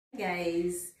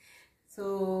guys,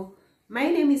 so my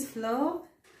name is Flo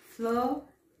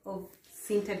of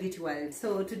Cinta Beauty World.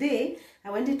 So today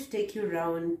I wanted to take you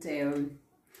around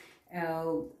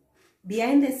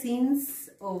behind the scenes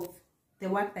of the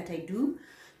work that I do.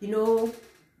 You know,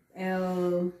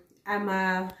 I'm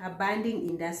a banding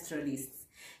industrialist.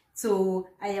 So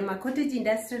I am a cottage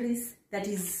industrialist that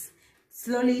is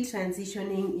slowly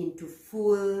transitioning into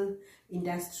full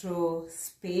industrial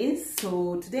space.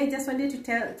 So today I just wanted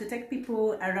to take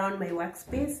people around my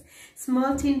workspace,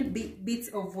 small tiny bits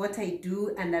of what I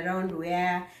do and around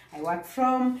where I work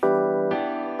from.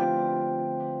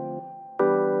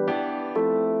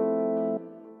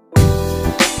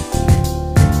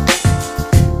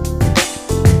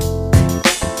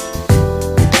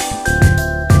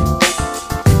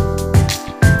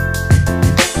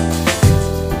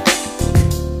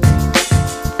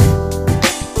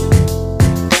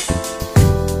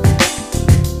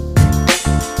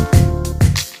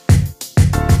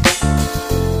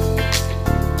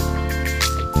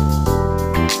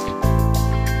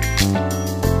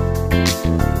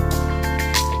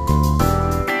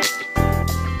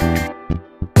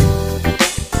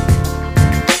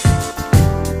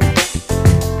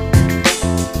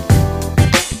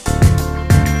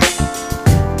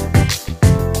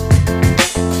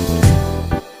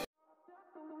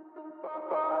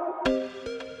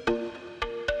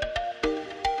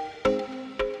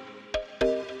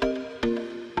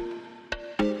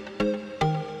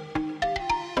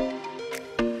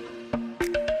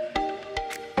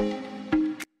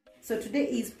 So today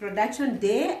is production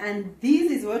day and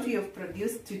this is what we have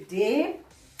produced today.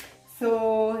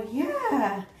 So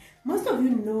yeah, most of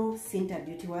you know Cinta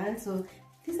Beauty World. So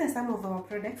these are some of our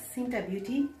products, Cinta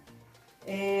Beauty.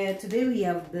 Today we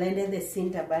have blended the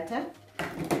Cinta butter.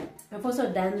 I've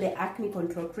also done the acne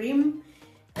control cream.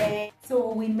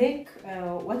 So we make,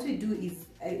 what we do is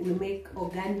we make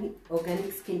organic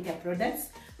skincare products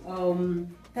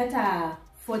that are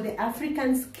for the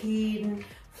African skin,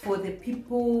 for the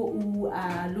people who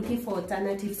are looking for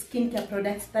alternative skincare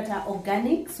products that are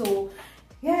organic. So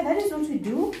yeah, that is what we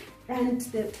do, and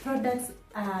the products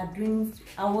are doing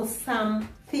awesome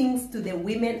things to the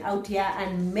women out here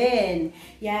and men.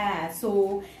 Yeah,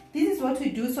 so this is what we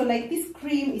do. So like this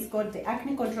cream is called the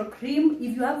acne control cream.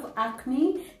 If you have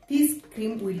acne, this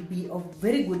cream will be of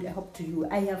very good help to you.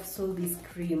 I have sold this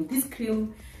cream. This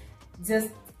cream just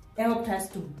helped us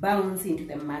to bounce into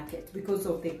the market because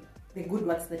of the good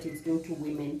works that it's doing to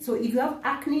women. So if you have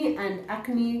acne and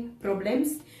acne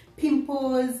problems,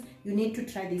 pimples, you need to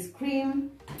try this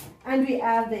cream. And we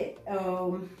have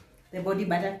the body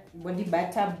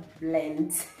butter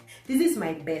blend. This is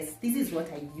my best. This is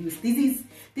what I use. This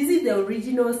is the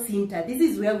original Cinta. This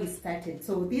is where we started.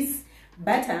 So this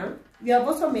butter, we have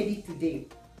also made it today.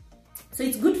 So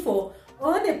it's good for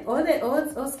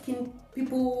all skin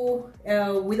people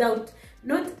without,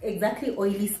 not exactly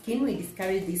oily skin. We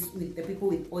discourage this with the people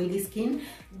with oily skin,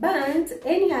 but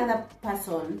any other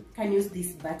person can use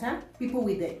this butter. People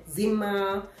with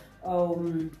eczema,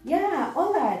 yeah,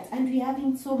 all that. And we're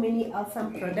having so many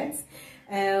awesome products.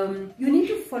 You need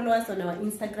to follow us on our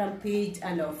Instagram page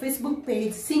and our Facebook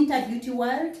page, Cinta Beauty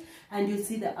World, and you'll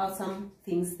see the awesome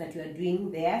things that we are doing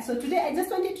there. So today I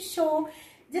just wanted to show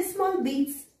just small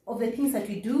bits of the things that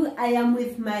we do. I am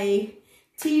with my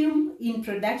team in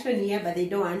production here, but they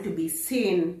don't want to be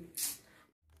seen.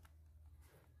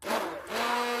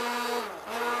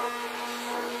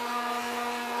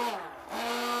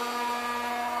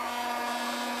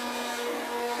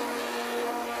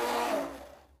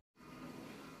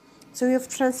 So we have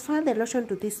transferred the lotion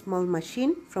to this small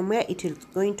machine from where it is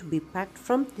going to be packed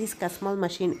from. This small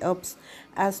machine helps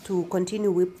us to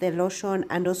continue with the lotion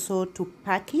and also to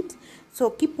pack it.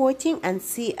 So keep watching and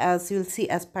see as you'll see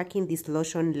us packing this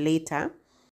lotion later.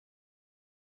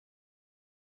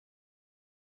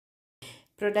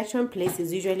 Production place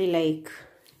is usually like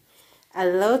a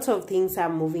lot of things are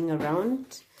moving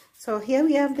around. So here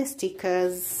we have the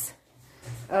stickers.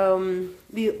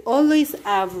 We always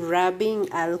have rubbing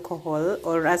alcohol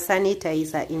or a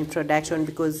sanitizer in production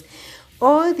because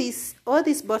all these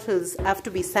bottles have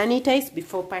to be sanitized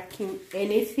before packing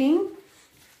anything.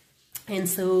 And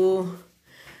so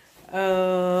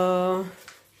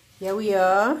here we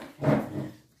are.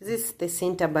 This is the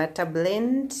Cinta butter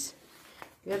blend.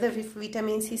 The other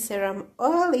vitamin C serum.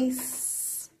 All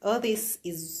this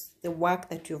is the work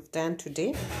that you've done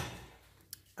today.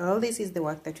 All this is the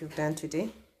work that you've done today.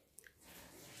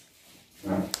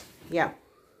 Yeah.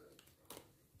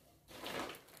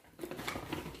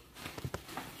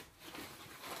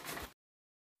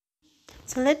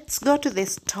 So let's go to the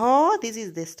store. This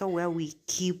is the store where we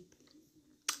keep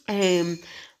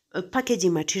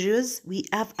packaging materials. We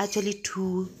have actually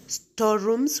 2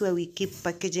 storerooms where we keep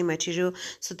packaging material.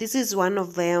 So this is one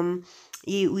of them.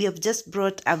 We have just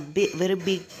brought a very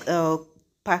big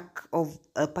pack of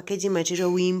packaging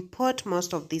material. We import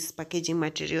most of these packaging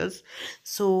materials.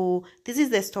 So this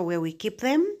is the store where we keep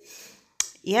them.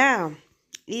 Yeah,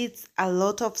 it's a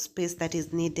lot of space that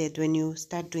is needed when you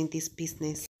start doing this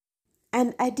business.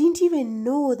 And I didn't even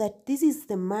know that this is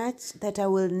the much that I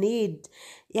will need.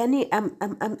 Yani,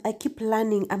 I keep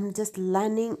learning. I'm just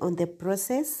learning on the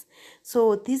process.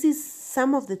 So this is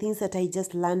some of the things that I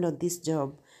just learned on this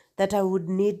job, that I would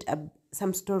need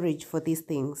some storage for these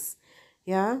things.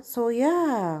 Yeah, so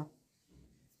yeah.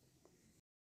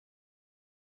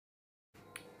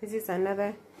 This is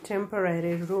another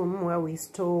temporary room where we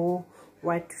store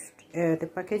the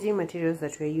packaging materials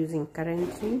that we're using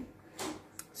currently.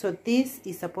 So this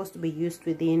is supposed to be used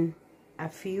within a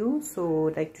few.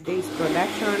 So like today's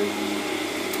production.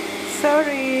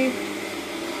 Sorry.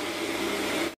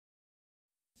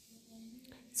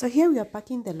 So here we are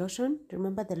packing the lotion.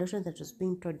 Remember the lotion that was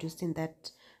being produced in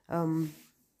that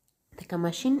thicker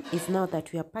machine is now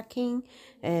that we are packing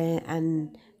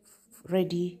and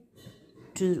ready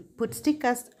to put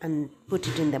stickers and put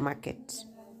it in the market.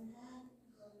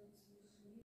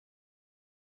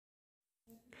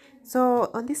 So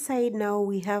on this side now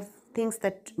we have things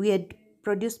that we had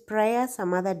produced prior,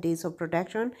 some other days of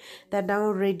production, that are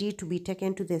now ready to be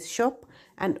taken to the shop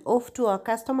and off to our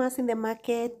customers in the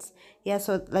market. Yeah,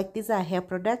 so like these are hair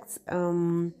products,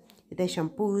 the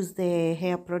shampoos, the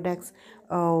hair products,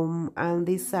 and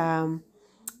these the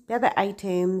other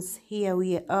items. Here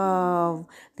we have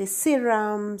the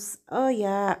serums. Oh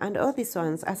yeah, and all these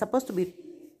ones are supposed to be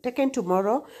taken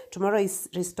tomorrow. Tomorrow is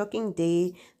restocking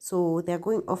day, so they're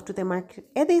going off to the market.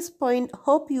 At this point,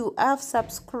 hope you have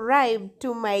subscribed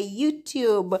to my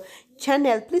YouTube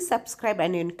channel. Please subscribe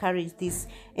and encourage this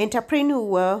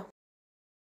entrepreneur.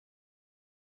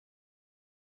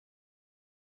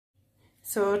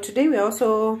 So today we're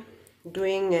also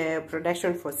doing a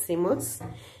production for CMOS.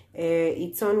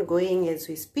 It's ongoing as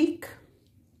we speak.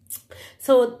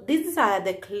 So these are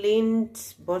the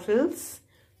cleaned bottles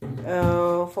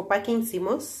for packing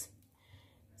CMOS.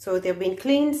 So they've been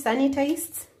cleaned,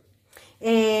 sanitized,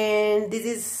 and this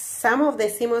is some of the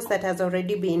CMOS that has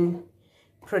already been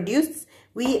produced.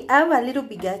 We have a little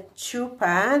bigger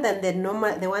chupa than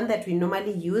the one that we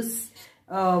normally use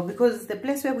because the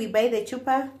place where we buy the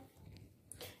chupa,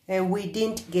 we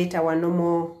didn't get our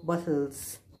normal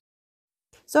bottles.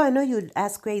 So I know you'd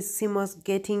ask, where is CMOS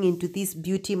getting into this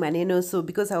beauty maneno? So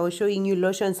because I was showing you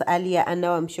lotions earlier and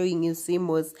now I'm showing you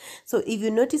CMOS. So if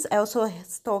you notice, I also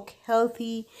stock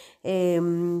healthy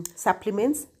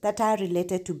supplements that are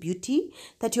related to beauty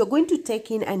that you're going to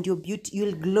take in, and your beauty,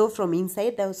 you'll glow from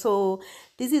inside. So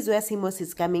this is where CMOS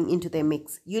is coming into the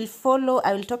mix. You'll follow.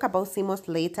 I will talk about CMOS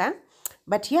later.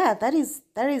 But yeah, that is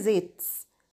it.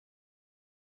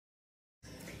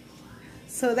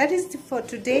 So that is for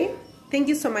today. Thank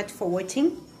you so much for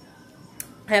watching.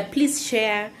 Please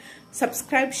share,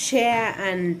 subscribe, share,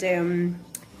 and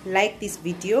like this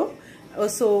video.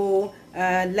 Also,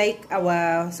 like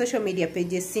our social media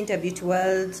pages, Cinta Beauty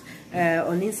World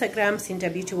on Instagram, Cinta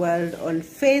Beauty World on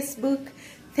Facebook.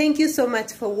 Thank you so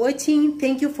much for watching.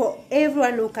 Thank you for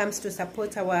everyone who comes to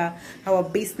support our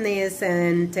business,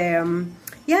 and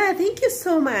yeah, thank you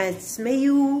so much. May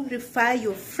you refer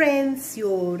your friends,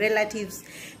 your relatives,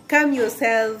 come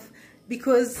yourself,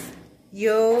 because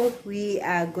we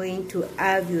are going to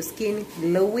have your skin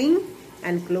glowing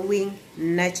and glowing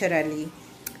naturally.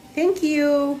 Thank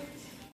you.